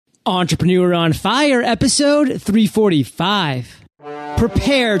Entrepreneur on Fire, episode 345.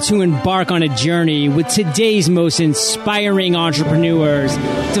 Prepare to embark on a journey with today's most inspiring entrepreneurs.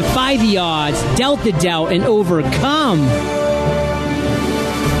 Defy the odds, doubt the doubt, and overcome.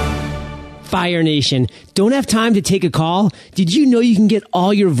 Fire Nation, don't have time to take a call? Did you know you can get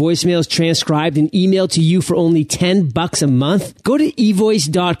all your voicemails transcribed and emailed to you for only $10 a month? Go to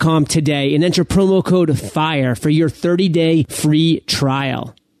evoice.com today and enter promo code FIRE for your 30-day free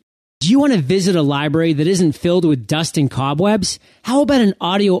trial. Do you want to visit a library that isn't filled with dust and cobwebs? How about an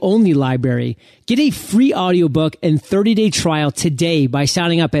audio-only library? Get a free audiobook and 30-day trial today by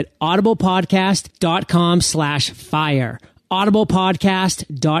signing up at audiblepodcast.com/fire.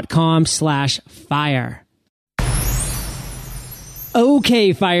 audiblepodcast.com/fire.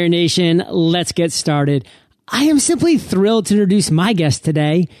 Okay, Fire Nation, let's get started. I am simply thrilled to introduce my guest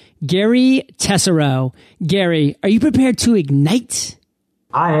today, Gary Tessero. Gary, are you prepared to ignite?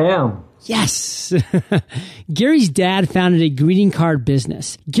 I am. Yes. Gary's dad founded a greeting card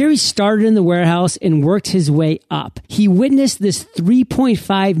business. Gary started in the warehouse and worked his way up. He witnessed this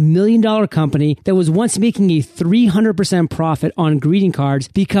 $3.5 million company that was once making a 300% profit on greeting cards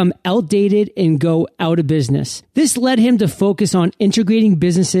become outdated and go out of business. This led him to focus on integrating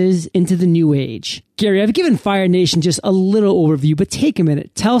businesses into the new age. Gary, I've given Fire Nation just a little overview, but take a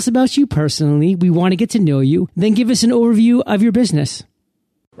minute. Tell us about you personally. We want to get to know you. Then give us an overview of your business.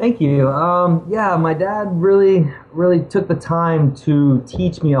 Thank you. My dad really took the time to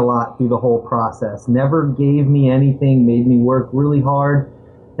teach me a lot through the whole process. Never gave me anything, made me work really hard,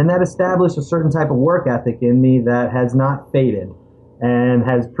 and that established a certain type of work ethic in me that has not faded and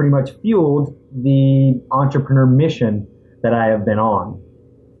has pretty much fueled the entrepreneur mission that I have been on.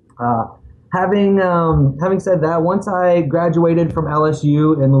 Having said that, once I graduated from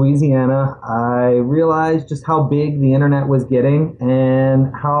LSU in Louisiana, I realized just how big the internet was getting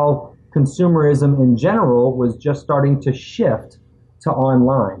and how consumerism in general was just starting to shift to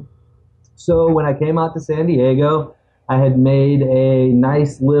online. So when I came out to San Diego, I had made a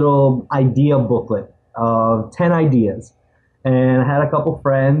nice little idea booklet of 10 ideas. And I had a couple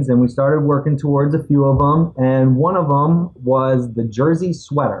friends, and we started working towards a few of them. And one of them was the jersey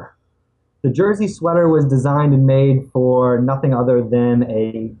sweater. The jersey sweater was designed and made for nothing other than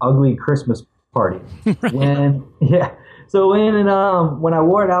a ugly Christmas party. Right. So when I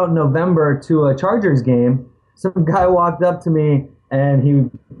wore it out in November to a Chargers game, some guy walked up to me, and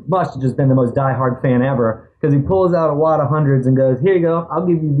he must have just been the most diehard fan ever, because he pulls out a wad of hundreds and goes, "Here you go, I'll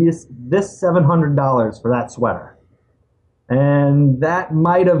give you this $700 for that sweater." And that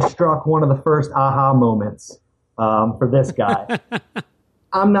might have struck one of the first aha moments for this guy.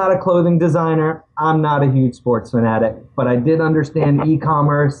 I'm not a clothing designer. I'm not a huge sports fanatic, but I did understand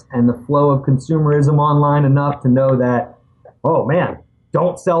e-commerce and the flow of consumerism online enough to know that, oh man,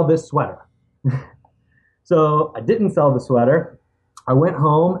 don't sell this sweater. So I didn't sell the sweater. I went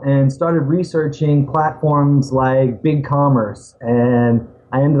home and started researching platforms like BigCommerce, and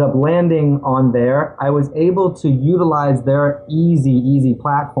I ended up landing on there. I was able to utilize their easy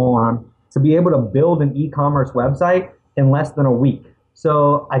platform to be able to build an e-commerce website in less than a week.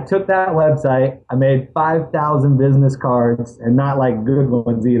 So I took that website, I made 5,000 business cards, and not like good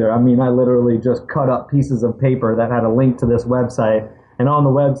ones either. I mean, I literally just cut up pieces of paper that had a link to this website. And on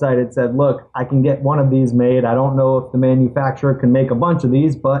the website, it said, look, I can get one of these made. I don't know if the manufacturer can make a bunch of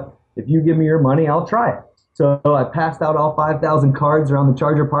these, but if you give me your money, I'll try it. So I passed out all 5,000 cards around the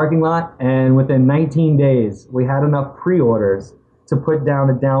Charger parking lot, and within 19 days, we had enough pre-orders to put down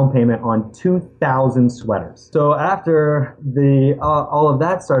a down payment on 2,000 sweaters. So after all of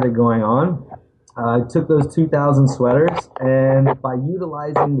that started going on, I took those 2,000 sweaters, and by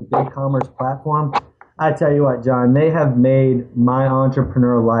utilizing the BigCommerce platform, I tell you what, John, they have made my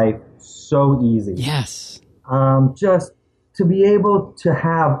entrepreneur life so easy. Yes. Just to be able to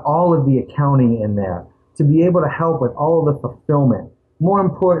have all of the accounting in there, to be able to help with all of the fulfillment. More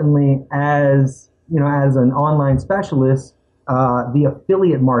importantly, as an online specialist, the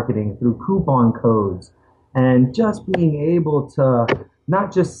affiliate marketing through coupon codes, and just being able to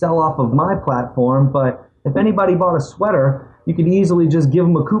not just sell off of my platform, but if anybody bought a sweater, you could easily just give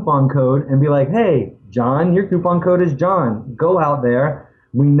them a coupon code and be like, hey, John, your coupon code is John. Go out there.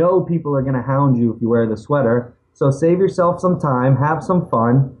 We know people are going to hound you if you wear the sweater. So save yourself some time, have some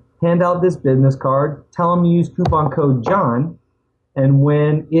fun, hand out this business card, tell them you use coupon code John, and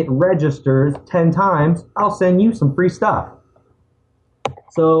when it registers 10 times, I'll send you some free stuff.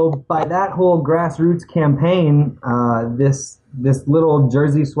 So by that whole grassroots campaign, this little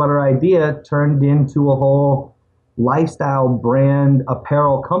jersey sweater idea turned into a whole lifestyle brand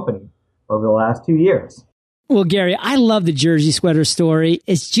apparel company over the last 2 years. Well, Gary, I love the jersey sweater story.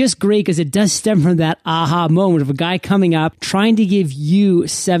 It's just great because it does stem from that aha moment of a guy coming up, trying to give you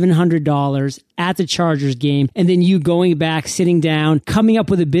 $700 at the Chargers game, and then you going back, sitting down, coming up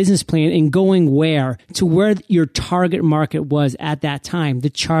with a business plan and going where? To where your target market was at that time, the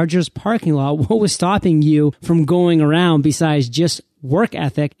Chargers parking lot. What was stopping you from going around besides just work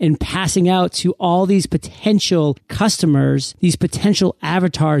ethic and passing out to all these potential customers, these potential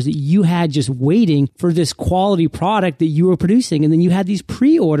avatars that you had just waiting for this quality product that you were producing? And then you had these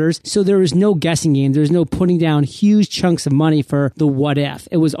pre-orders. So there was no guessing game. There was no putting down huge chunks of money for the what if.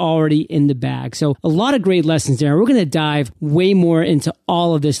 It was already in the bag. So a lot of great lessons there. We're going to dive way more into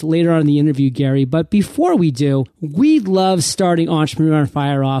all of this later on in the interview, Gary. But before we do, we love starting Entrepreneur on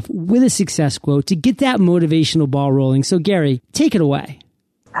Fire off with a success quote to get that motivational ball rolling. So Gary, take it away.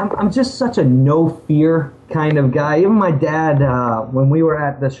 I'm just such a no fear kind of guy. Even my dad, when we were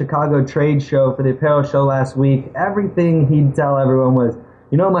at the Chicago trade show for the apparel show last week, everything he'd tell everyone was,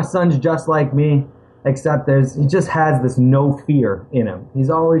 my son's just like me, except he just has this no fear in him. He's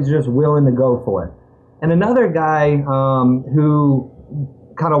always just willing to go for it. And another guy who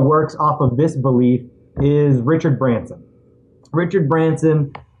kind of works off of this belief is Richard Branson. Richard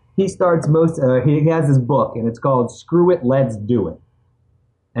Branson, he has his book, and it's called Screw It, Let's Do It.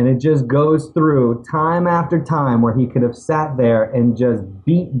 And it just goes through time after time where he could have sat there and just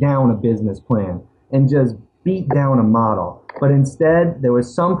beat down a business plan and just beat down a model. But instead, there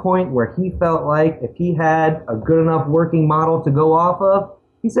was some point where he felt like if he had a good enough working model to go off of,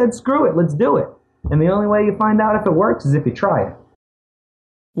 he said, screw it, let's do it. And the only way you find out if it works is if you try it.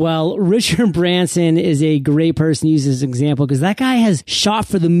 Well, Richard Branson is a great person to use as an example because that guy has shot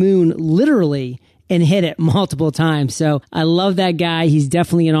for the moon literally and hit it multiple times. So I love that guy. He's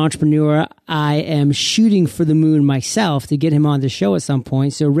definitely an entrepreneur. I am shooting for the moon myself to get him on the show at some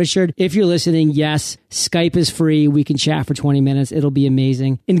point. So Richard, if you're listening, yes, Skype is free. We can chat for 20 minutes. It'll be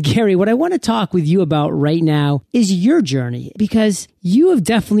amazing. And Gary, what I want to talk with you about right now is your journey, because you have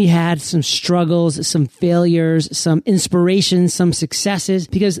definitely had some struggles, some failures, some inspirations, some successes,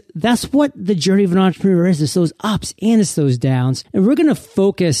 because that's what the journey of an entrepreneur is. It's those ups and it's those downs. And we're going to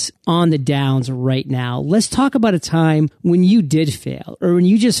focus on the downs right now. Let's talk about a time when you did fail or when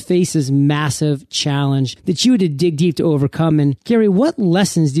you just faced this massive challenge that you had to dig deep to overcome. And Gary, what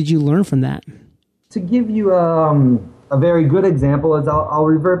lessons did you learn from that? To give you a very good example is I'll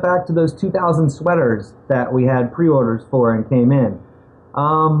revert back to those 2,000 sweaters that we had pre-orders for and came in.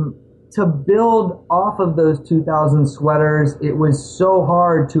 To build off of those 2,000 sweaters, it was so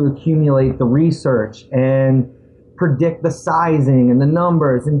hard to accumulate the research and predict the sizing and the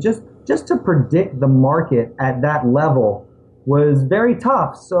numbers, and just to predict the market at that level was very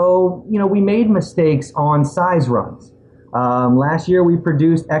tough. So, we made mistakes on size runs. Last year we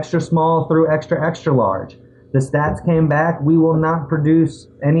produced extra small through extra large. The stats came back, we will not produce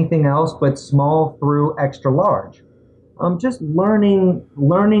anything else but small through extra large. Just learning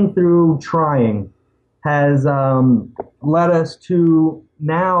through trying has led us to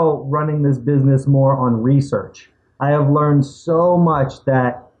now running this business more on research. I have learned so much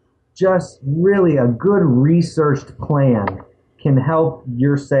that just really a good researched plan can help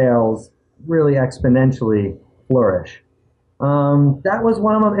your sales really exponentially flourish. That was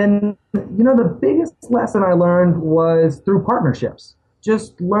one of them. And, the biggest lesson I learned was through partnerships.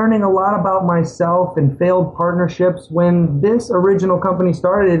 Just learning a lot about myself and failed partnerships. When this original company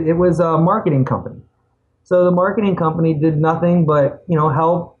started, it was a marketing company. So the marketing company did nothing but,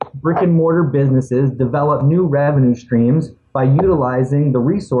 help brick and mortar businesses develop new revenue streams by utilizing the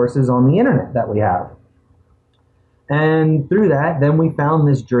resources on the internet that we have. And through that, then we found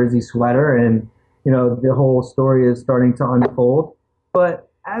this jersey sweater, and, the whole story is starting to unfold. But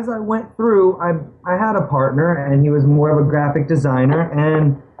as I went through, I had a partner, and he was more of a graphic designer,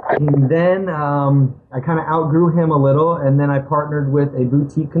 and then I kind of outgrew him a little, and then I partnered with a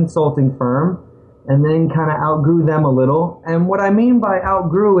boutique consulting firm, and then kind of outgrew them a little. And what I mean by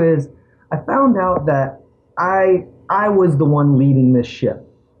outgrew is I found out that I was the one leading this ship,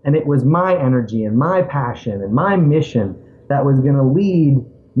 and it was my energy and my passion and my mission that was going to lead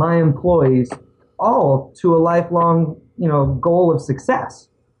my employees all to a lifelong, goal of success.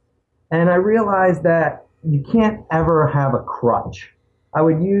 And I realized that you can't ever have a crutch. I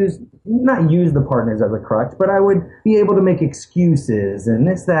would not use the partners as a crutch, but I would be able to make excuses and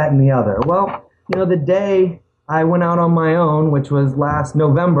this, that, and the other. Well, the day I went out on my own, which was last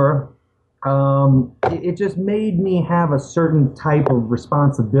November, it just made me have a certain type of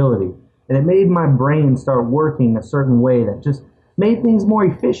responsibility. And it made my brain start working a certain way that just made things more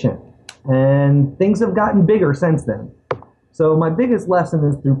efficient. And things have gotten bigger since then. So my biggest lesson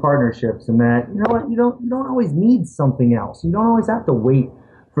is through partnerships, and that, you know what, you don't always need something else. You don't always have to wait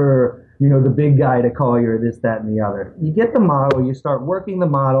for, the big guy to call you or this, that, and the other. You get the model, you start working the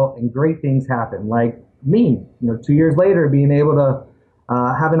model, and great things happen. Like me, 2 years later, being able to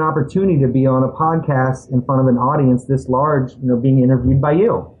have an opportunity to be on a podcast in front of an audience this large, being interviewed by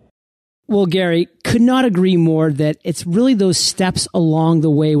you. Well, Gary, could not agree more that it's really those steps along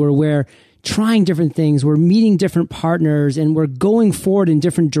the way where we're trying different things, we're meeting different partners, and we're going forward in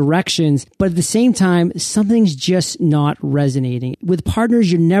different directions. But at the same time, something's just not resonating. With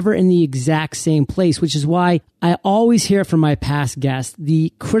partners, you're never in the exact same place, which is why I always hear from my past guests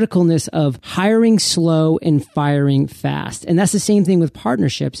the criticalness of hiring slow and firing fast. And that's the same thing with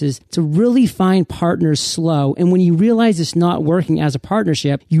partnerships, is to really find partners slow. And when you realize it's not working as a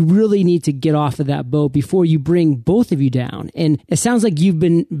partnership, you really need to get off of that boat before you bring both of you down. And it sounds like you've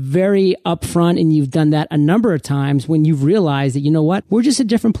been very upfront, and you've done that a number of times when you've realized that, you know what, we're just at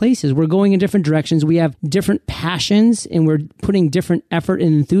different places. We're going in different directions. We have different passions, and we're putting different effort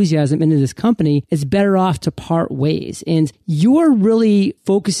and enthusiasm into this company. It's better off to part ways. And you're really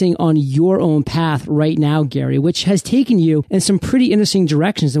focusing on your own path right now, Gary, which has taken you in some pretty interesting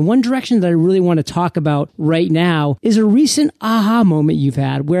directions. And one direction that I really want to talk about right now is a recent aha moment you've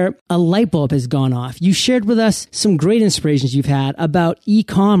had where a light bulb has gone off. You shared with us some great inspirations you've had about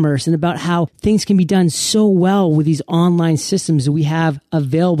e-commerce and about how things can be done so well with these online systems that we have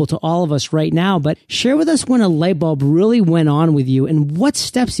available to all of us right now. But share with us when a light bulb really went on with you, and what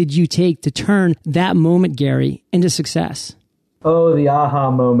steps did you take to turn that moment, Gary, into success? Oh, the aha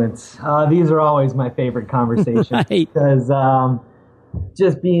moments. These are always my favorite conversations. Right. Because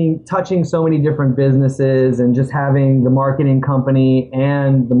just touching so many different businesses, and just having the marketing company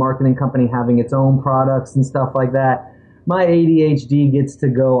and the marketing company having its own products and stuff like that, my ADHD gets to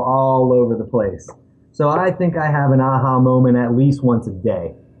go all over the place. So I think I have an aha moment at least once a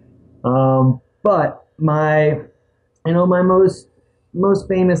day. But my most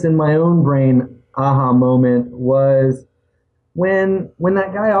famous in my own brain aha moment was when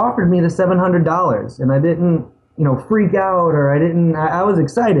that guy offered me the $700, and I didn't, freak out, or I was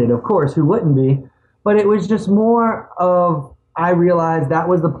excited, of course, who wouldn't be? But it was just more of, I realized that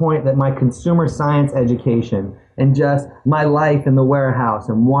was the point that my consumer science education and just my life in the warehouse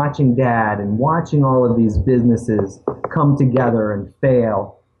and watching Dad and watching all of these businesses come together and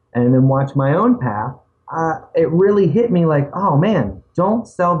fail, and then watch my own path, it really hit me like, oh man, don't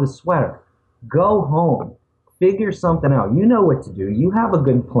sell the sweater. Go home. Figure something out. You know what to do. You have a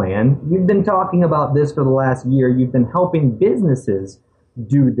good plan. You've been talking about this for the last year. You've been helping businesses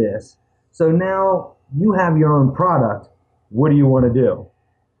do this. So now you have your own product. What do you want to do?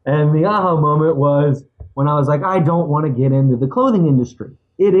 And the aha moment was when I was like, I don't want to get into the clothing industry.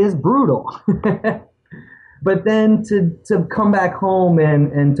 It is brutal. But then to come back home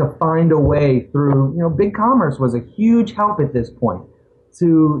and to find a way through, Big Commerce was a huge help at this point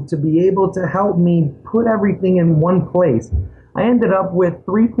to be able to help me put everything in one place. I ended up with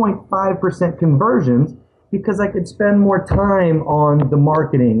 3.5% conversions because I could spend more time on the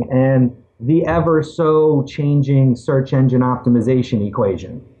marketing and the ever so changing search engine optimization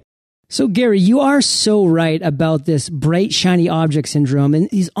equation. So Gary, you are so right about this bright, shiny object syndrome, and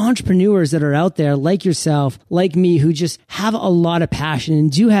these entrepreneurs that are out there like yourself, like me, who just have a lot of passion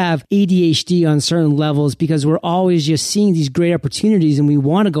and do have ADHD on certain levels because we're always just seeing these great opportunities and we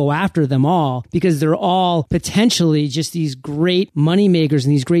want to go after them all because they're all potentially just these great money makers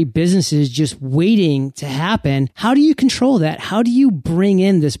and these great businesses just waiting to happen. How do you control that? How do you bring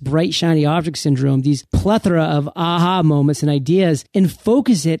in this bright, shiny object syndrome, these plethora of aha moments and ideas, and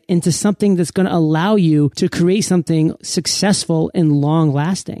focus it into something that's going to allow you to create something successful and long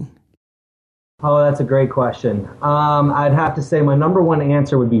lasting? Oh, that's a great question. I'd have to say my number one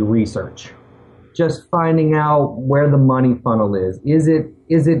answer would be research. Just finding out where the money funnel is. Is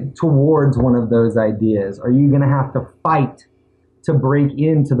it towards one of those ideas? Are you going to have to fight to break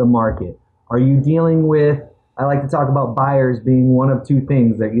into the market? Are you dealing with, I like to talk about buyers being one of two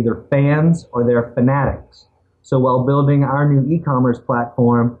things. They're either fans or they're fanatics. So while building our new e-commerce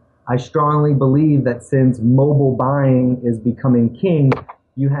platform, I strongly believe that since mobile buying is becoming king,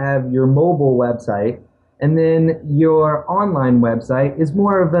 you have your mobile website, and then your online website is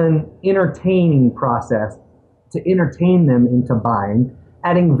more of an entertaining process to entertain them into buying,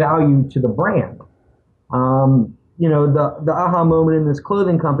 adding value to the brand. The aha moment in this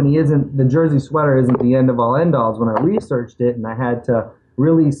clothing company isn't, the jersey sweater isn't the end of all end alls. When I researched it and I had to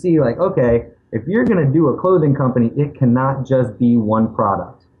really see like, okay, if you're going to do a clothing company, it cannot just be one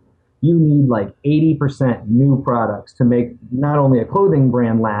product. You need like 80% new products to make not only a clothing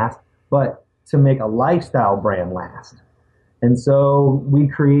brand last, but to make a lifestyle brand last. And so we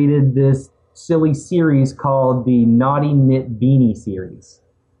created this silly series called the Naughty Knit Beanie series.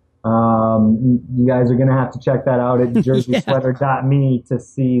 You guys are going to have to check that out at jerseysweater.me to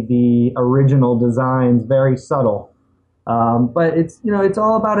see the original designs, very subtle. But it's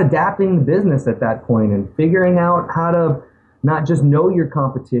all about adapting the business at that point and figuring out how to not just know your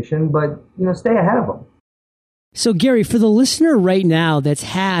competition, but, stay ahead of them. So Gary, for the listener right now that's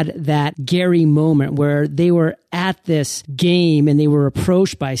had that Gary moment where they were at this game and they were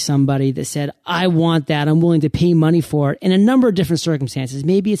approached by somebody that said, I want that, I'm willing to pay money for it, in a number of different circumstances.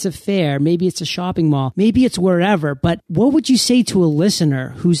 Maybe it's a fair, maybe it's a shopping mall, maybe it's wherever. But what would you say to a listener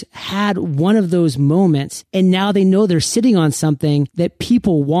who's had one of those moments and now they know they're sitting on something that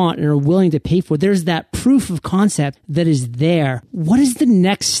people want and are willing to pay for? There's that proof of concept that is there. What is the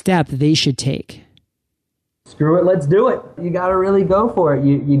next step they should take? Screw it, let's do it. You got to really go for it.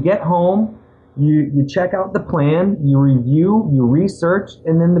 You get home, you check out the plan, you review, you research,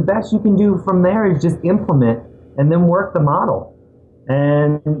 and then the best you can do from there is just implement and then work the model.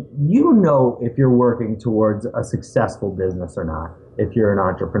 And if you're working towards a successful business or not, if you're an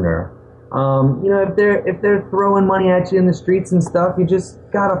entrepreneur. If they're throwing money at you in the streets and stuff, you just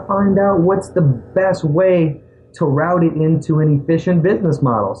got to find out what's the best way to route it into an efficient business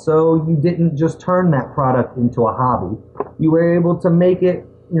model. So you didn't just turn that product into a hobby. You were able to make it,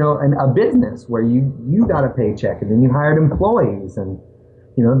 a business where you got a paycheck and then you hired employees and,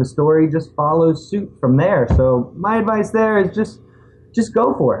 the story just follows suit from there. So my advice there is just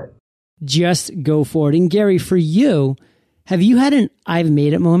go for it. Just go for it. And Gary, for you, have you had an I've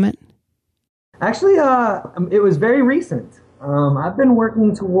made it moment? Actually, it was very recent. I've been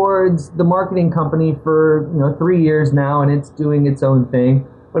working towards the marketing company for 3 years now, and it's doing its own thing.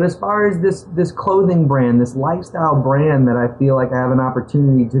 But as far as this clothing brand, this lifestyle brand that I feel like I have an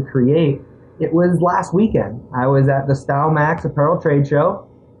opportunity to create, it was last weekend. I was at the Style Max apparel trade show,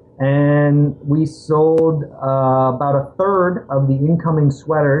 and we sold about a third of the incoming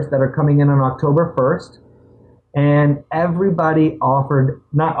sweaters that are coming in on October 1st. And everybody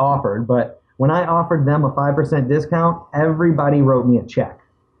when I offered them a 5% discount, everybody wrote me a check.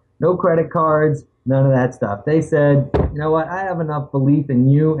 No credit cards, none of that stuff. They said, you know what, I have enough belief in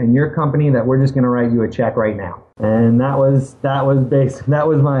you and your company that we're just going to write you a check right now. And that was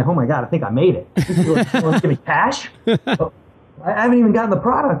my, oh my God, I think I made it. You want to give me cash? I haven't even gotten the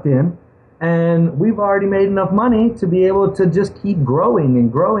product in, and we've already made enough money to be able to just keep growing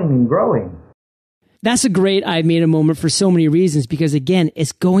and growing and growing. That's a great I made a moment for so many reasons, because again,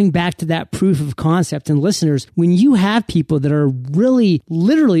 it's going back to that proof of concept. And listeners, when you have people that are really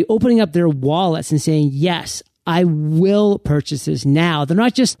literally opening up their wallets and saying, yes, I will purchase this now. They're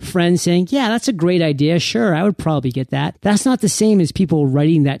not just friends saying, yeah, that's a great idea. Sure, I would probably get that. That's not the same as people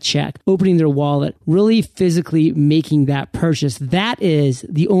writing that check, opening their wallet, really physically making that purchase. That is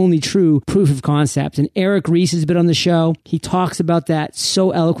the only true proof of concept. And Eric Ries has been on the show. He talks about that so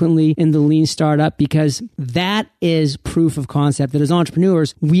eloquently in the Lean Startup, because that is proof of concept that as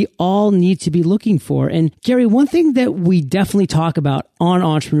entrepreneurs, we all need to be looking for. And Gary, one thing that we definitely talk about on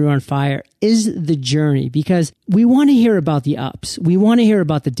Entrepreneur on Fire is the journey, because we want to hear about the ups. We want to hear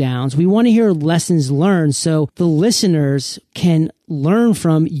about the downs. We want to hear lessons learned so the listeners can learn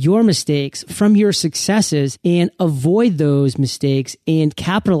from your mistakes, from your successes, and avoid those mistakes and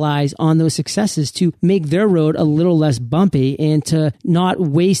capitalize on those successes to make their road a little less bumpy and to not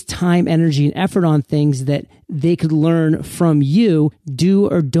waste time, energy, and effort on things that they could learn from you do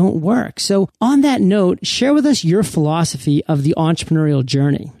or don't work. So on that note, share with us your philosophy of the entrepreneurial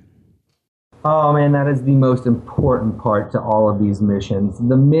journey. Oh man, that is the most important part to all of these missions.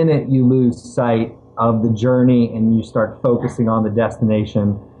 The minute you lose sight of the journey and you start focusing on the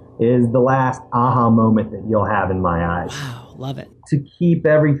destination is the last aha moment that you'll have in my eyes. Wow, love it. To keep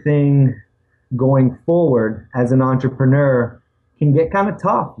everything going forward as an entrepreneur can get kind of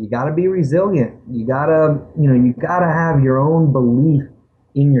tough. You got to be resilient. You got to have your own belief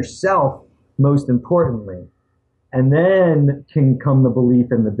in yourself, most importantly. And then can come the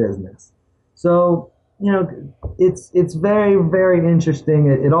belief in the business. So, it's very, very interesting.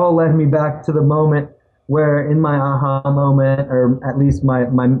 It all led me back to the moment where in my aha moment, or at least my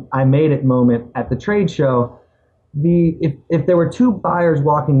I made it moment at the trade show, if there were two buyers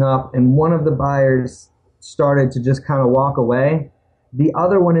walking up and one of the buyers started to just kind of walk away, the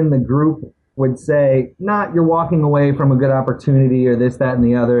other one in the group would say, you're walking away from a good opportunity or this, that, and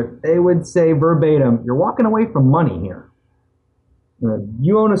the other. They would say verbatim, you're walking away from money here.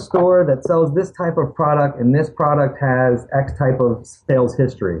 You own a store that sells this type of product, and this product has X type of sales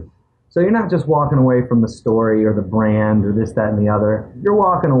history. So you're not just walking away from the story or the brand or this, that, and the other. You're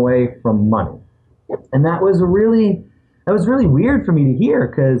walking away from money. And that was a really That was really weird for me to hear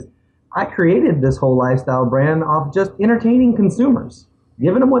because I created this whole lifestyle brand off just entertaining consumers,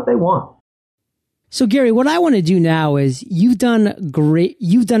 giving them what they want. So Gary, what I want to do now is you've done a great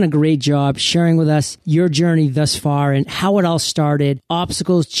job sharing with us your journey thus far and how it all started,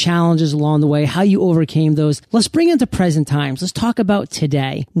 obstacles, challenges along the way, how you overcame those. Let's bring it to present times. Let's talk about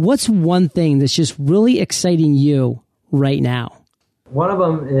today. What's one thing that's just really exciting you right now? One of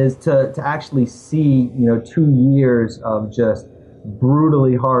them is to actually see, 2 years of just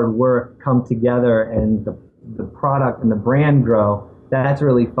brutally hard work come together and the product and the brand grow. That's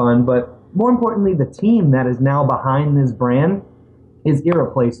really fun. But more importantly, the team that is now behind this brand is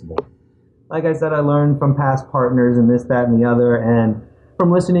irreplaceable. Like I said, I learned from past partners and this, that, and the other. And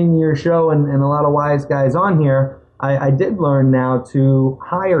from listening to your show and a lot of wise guys on here, I did learn now to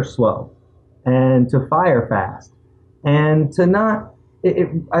hire slow and to fire fast and to not.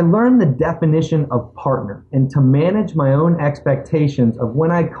 I learned the definition of partner and to manage my own expectations of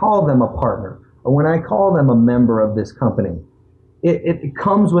when I call them a partner or when I call them a member of this company. It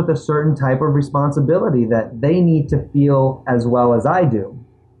comes with a certain type of responsibility that they need to feel as well as I do.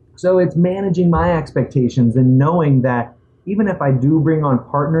 So it's managing my expectations and knowing that even if I do bring on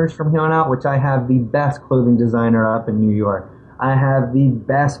partners from here on out, which I have the best clothing designer up in New York, I have the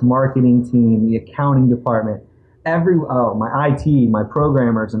best marketing team, the accounting department, my IT, my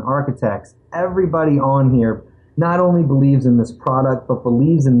programmers and architects, everybody on here not only believes in this product, but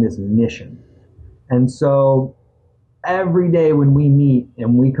believes in this mission. And so every day when we meet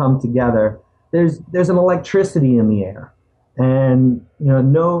and we come together, there's an electricity in the air, and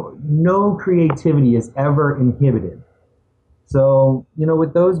no creativity is ever inhibited. So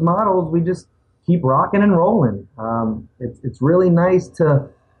with those models, we just keep rocking and rolling. It's really nice to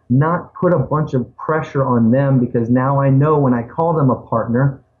not put a bunch of pressure on them because now I know when I call them a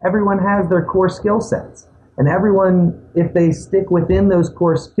partner, everyone has their core skill sets, and everyone, if they stick within those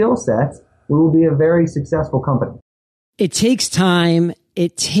core skill sets, we will be a very successful company. It takes time.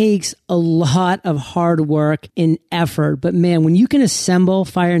 It takes a lot of hard work and effort. But man, when you can assemble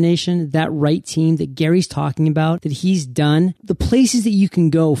Fire Nation, that right team that Gary's talking about, that he's done, the places that you can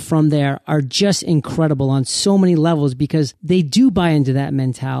go from there are just incredible on so many levels because they do buy into that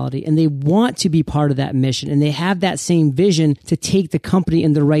mentality and they want to be part of that mission and they have that same vision to take the company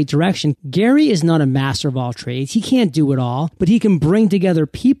in the right direction. Gary is not a master of all trades. He can't do it all, but he can bring together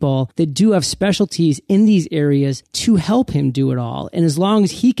people that do have specialties in these areas to help him do it all. And as long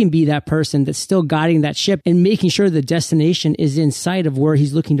as he can be that person that's still guiding that ship and making sure the destination is in sight of where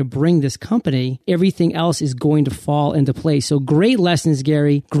he's looking to bring this company, everything else is going to fall into place. So great lessons,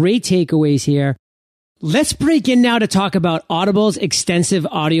 Gary. Great takeaways here. Let's break in now to talk about Audible's extensive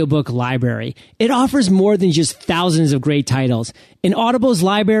audiobook library. It offers more than just thousands of great titles. In Audible's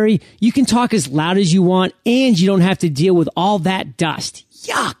library, you can talk as loud as you want and you don't have to deal with all that dust.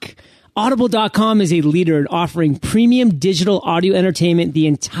 Yuck! Audible.com is a leader in offering premium digital audio entertainment the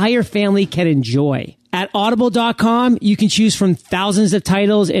entire family can enjoy. At Audible.com, you can choose from thousands of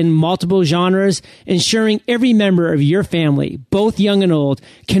titles in multiple genres, ensuring every member of your family, both young and old,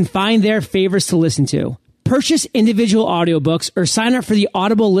 can find their favorites to listen to. Purchase individual audiobooks or sign up for the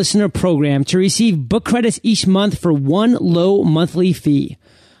Audible Listener Program to receive book credits each month for one low monthly fee.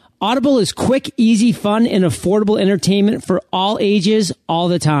 Audible is quick, easy, fun, and affordable entertainment for all ages, all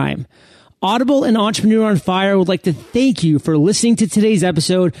the time. Audible and Entrepreneur on Fire would like to thank you for listening to today's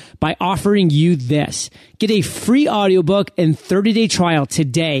episode by offering you this. Get a free audiobook and 30-day trial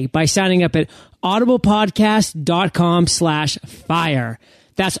today by signing up at audiblepodcast.com/fire.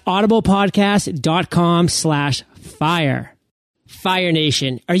 That's audiblepodcast.com/fire. Fire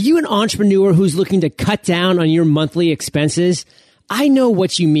Nation, are you an entrepreneur who's looking to cut down on your monthly expenses? I know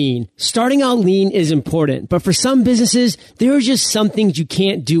what you mean. Starting out lean is important, but for some businesses, there are just some things you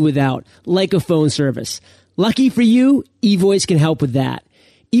can't do without, like a phone service. Lucky for you, eVoice can help with that.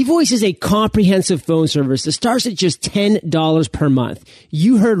 eVoice is a comprehensive phone service that starts at just $10 per month.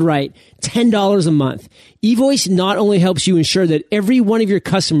 You heard right, $10 a month. eVoice not only helps you ensure that every one of your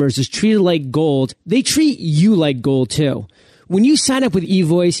customers is treated like gold, they treat you like gold too. When you sign up with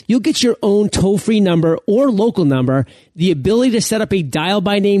eVoice, you'll get your own toll-free number or local number, the ability to set up a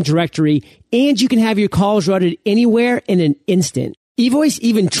dial-by-name directory, and you can have your calls routed anywhere in an instant. eVoice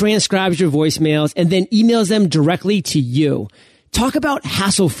even transcribes your voicemails and then emails them directly to you. Talk about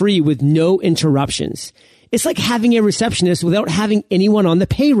hassle-free with no interruptions. It's like having a receptionist without having anyone on the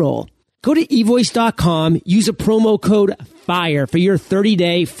payroll. Go to eVoice.com, use a promo code FIRE for your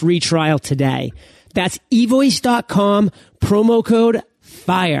 30-day free trial today. That's eVoice.com, promo code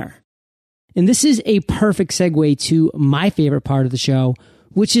FIRE. And this is a perfect segue to my favorite part of the show,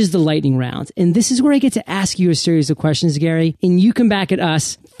 which is the lightning round. And this is where I get to ask you a series of questions, Gary, and you come back at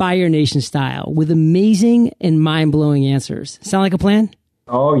us Fire Nation style with amazing and mind-blowing answers. Sound like a plan?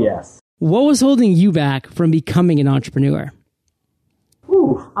 Oh, yes. What was holding you back from becoming an entrepreneur?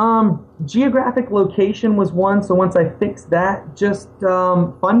 Geographic location was one. So once I fixed that, just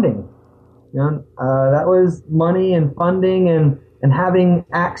funding. That was money and funding and having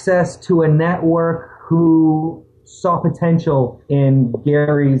access to a network who saw potential in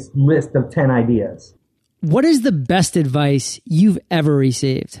Gary's list of 10 ideas. What is the best advice you've ever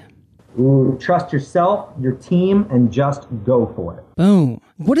received? Trust yourself, your team, and just go for it. Boom.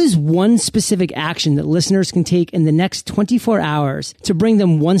 What is one specific action that listeners can take in the next 24 hours to bring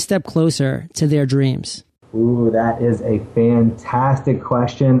them one step closer to their dreams? That is a fantastic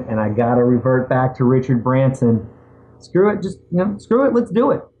question, and I got to revert back to Richard Branson. Screw it, screw it, let's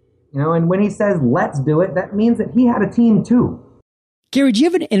do it. And when he says let's do it, that means that he had a team too. Gary, do you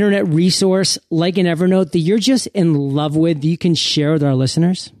have an internet resource like an Evernote that you're just in love with that you can share with our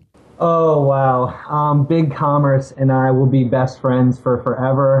listeners? Oh, wow. Big Commerce and I will be best friends for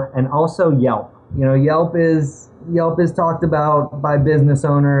forever. And also Yelp. Yelp is talked about by business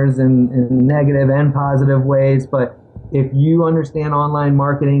owners in negative and positive ways. But if you understand online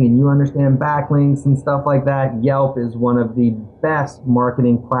marketing and you understand backlinks and stuff like that, Yelp is one of the best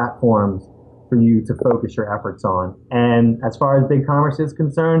marketing platforms for you to focus your efforts on. And as far as Big Commerce is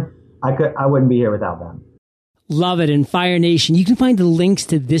concerned, I wouldn't be here without them. Love it. And Fire Nation, you can find the links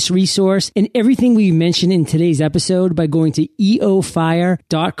to this resource and everything we mentioned in today's episode by going to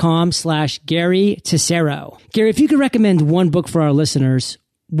eofire.com/Gary Tessero. Gary, if you could recommend one book for our listeners,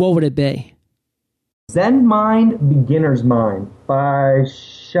 what would it be? Zen Mind, Beginner's Mind by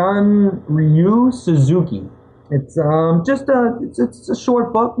Shunryu Suzuki. It's it's a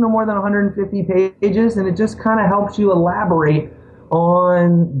short book, no more than 150 pages, and it just kind of helps you elaborate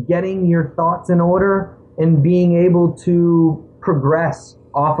on getting your thoughts in order and being able to progress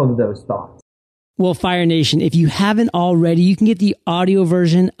off of those thoughts. Well, Fire Nation, if you haven't already, you can get the audio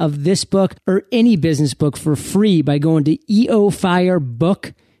version of this book or any business book for free by going to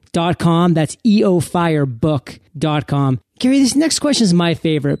eofirebook.com. That's eofirebook.com. Gary, this next question is my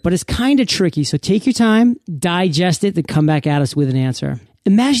favorite, but it's kind of tricky. So take your time, digest it, then come back at us with an answer.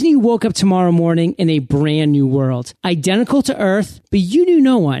 Imagine you woke up tomorrow morning in a brand new world, identical to Earth, but you knew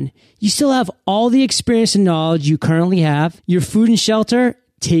no one. You still have all the experience and knowledge you currently have, your food and shelter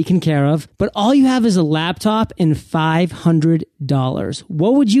taken care of, but all you have is a laptop and $500.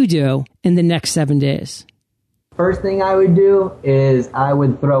 What would you do in the next 7 days? First thing I would do is I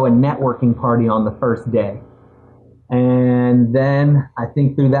would throw a networking party on the first day. And then I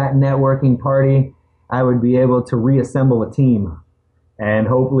think through that networking party, I would be able to reassemble a team and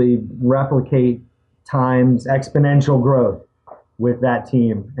hopefully replicate times exponential growth with that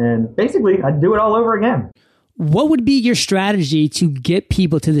team. And basically, I'd do it all over again. What would be your strategy to get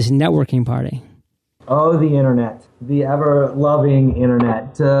people to this networking party? Oh, the internet, the ever-loving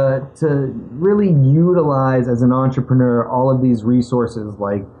internet, to really utilize as an entrepreneur all of these resources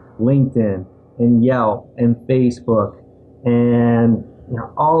like LinkedIn and Yelp and Facebook and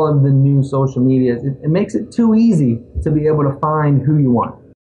all of the new social medias. It makes it too easy to be able to find who you want.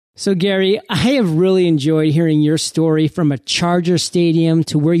 So, Gary, I have really enjoyed hearing your story from a Charger stadium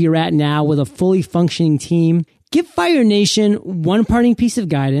to where you're at now with a fully functioning team. Give Fire Nation one parting piece of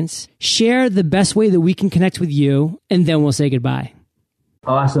guidance, share the best way that we can connect with you, and then we'll say goodbye.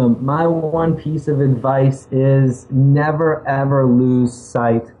 Awesome. My one piece of advice is never, ever lose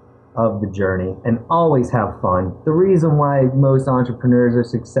sight of the journey and always have fun. The reason why most entrepreneurs are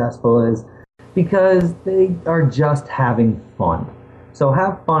successful is because they are just having fun. So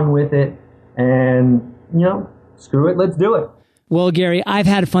have fun with it and, screw it, let's do it. Well, Gary, I've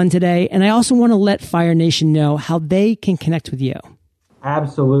had fun today, and I also want to let Fire Nation know how they can connect with you.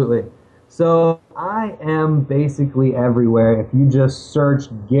 Absolutely. So I am basically everywhere. If you just search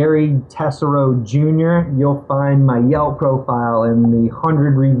Gary Tessero Jr., you'll find my Yelp profile and the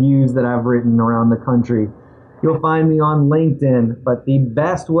 100 reviews that I've written around the country. You'll find me on LinkedIn, but the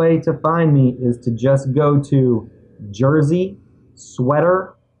best way to find me is to just go to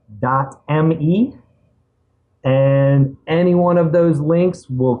jerseysweater.me. And any one of those links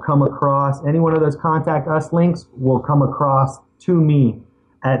will come across, any one of those contact us links will come across to me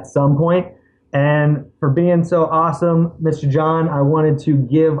at some point. And for being so awesome, Mr. John, I wanted to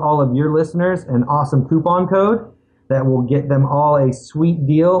give all of your listeners an awesome coupon code that will get them all a sweet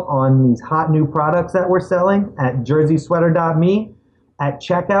deal on these hot new products that we're selling at jerseysweater.me. At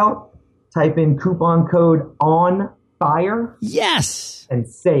checkout, type in coupon code ONFIRE. Yes! And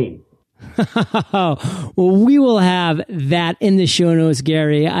save. Well, we will have that in the show notes,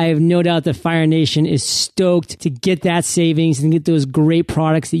 Gary. I have no doubt that Fire Nation is stoked to get that savings and get those great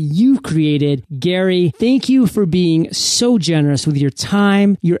products that you've created. Gary, thank you for being so generous with your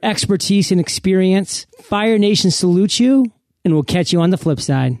time, your expertise, and experience. Fire Nation salutes you, and we'll catch you on the flip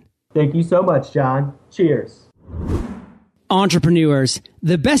side. Thank you so much, John. Cheers. Entrepreneurs,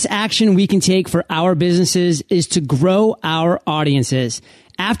 the best action we can take for our businesses is to grow our audiences.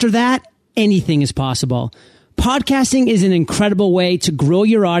 After that, anything is possible. Podcasting is an incredible way to grow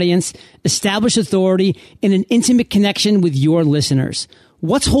your audience, establish authority, and an intimate connection with your listeners.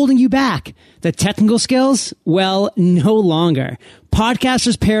 What's holding you back? The technical skills? Well, no longer.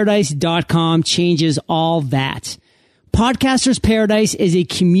 Podcastersparadise.com changes all that. Podcasters Paradise is a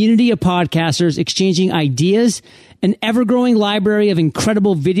community of podcasters exchanging ideas, an ever-growing library of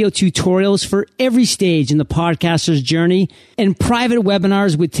incredible video tutorials for every stage in the podcaster's journey, and private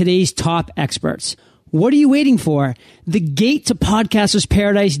webinars with today's top experts. What are you waiting for? The gate to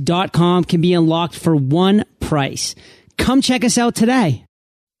podcastersparadise.com can be unlocked for one price. Come check us out today.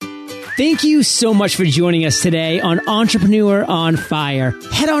 Thank you so much for joining us today on Entrepreneur on Fire.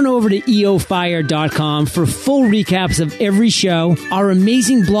 Head on over to eofire.com for full recaps of every show, our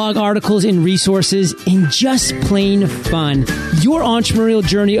amazing blog articles and resources, and just plain fun. Your entrepreneurial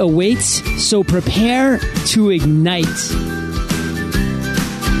journey awaits, so prepare to ignite.